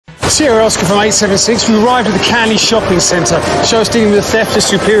Sierra Oscar from 876. We arrived at the Canley Shopping Centre. Show us dealing with the theft of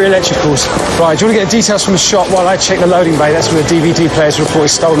Superior Electricals. Right, do you want to get details from the shop while I check the loading bay? That's where the DVD player's report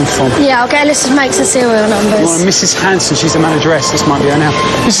is stolen from. Yeah, I'll get a list of makes and serial numbers. Well, Mrs. Hanson, she's the manageress. This might be her now.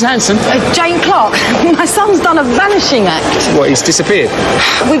 Mrs. Hanson? Jane Clarke. My son's done a vanishing act. What, he's disappeared?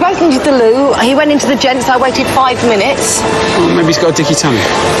 We both needed the loo. He went into the gents. I waited 5 minutes. Oh, maybe he's got a dicky tummy.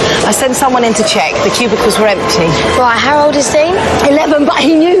 I sent someone in to check. The cubicles were empty. Right, how old is Dean? 11, but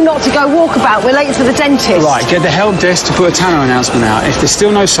he knew not to go walkabout. We're late for the dentist. Right, get the help desk to put a tanner announcement out. If there's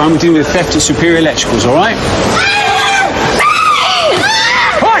still no sign, we're dealing with theft of Superior Electricals, all right?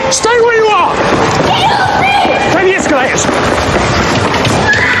 Right, stay where you are! Play the escalators.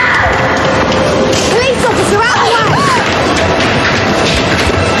 Police officer, out of the way!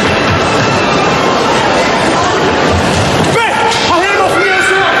 Ben, I'll hit him off from the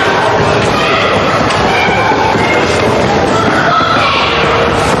outside.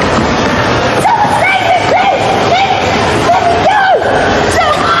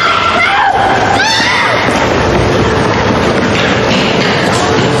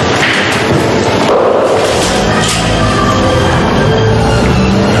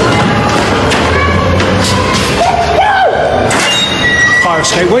 Fire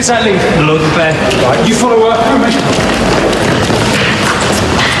escape. Where's that lead? Below the bed. Right, you follow her. Come on,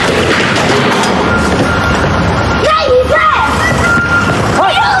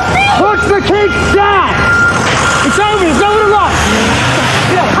 push the kids down! It's over, it's over the line!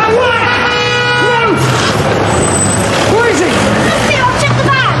 Yeah, hang on! Move! Where is he? I'll check the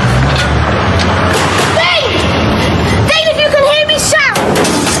bag! Dean! Dean, if you can hear me, shout!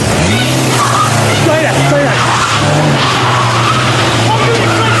 Stay there, stay there.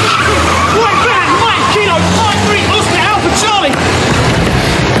 Right back, Mike, Kilo, 5-3, Oscar, Alpha, Charlie!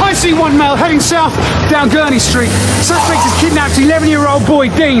 I see one male heading south down Gurney Street. Suspect has kidnapped 11-year-old boy,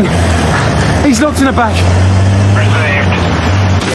 Dean. He's locked in a bag.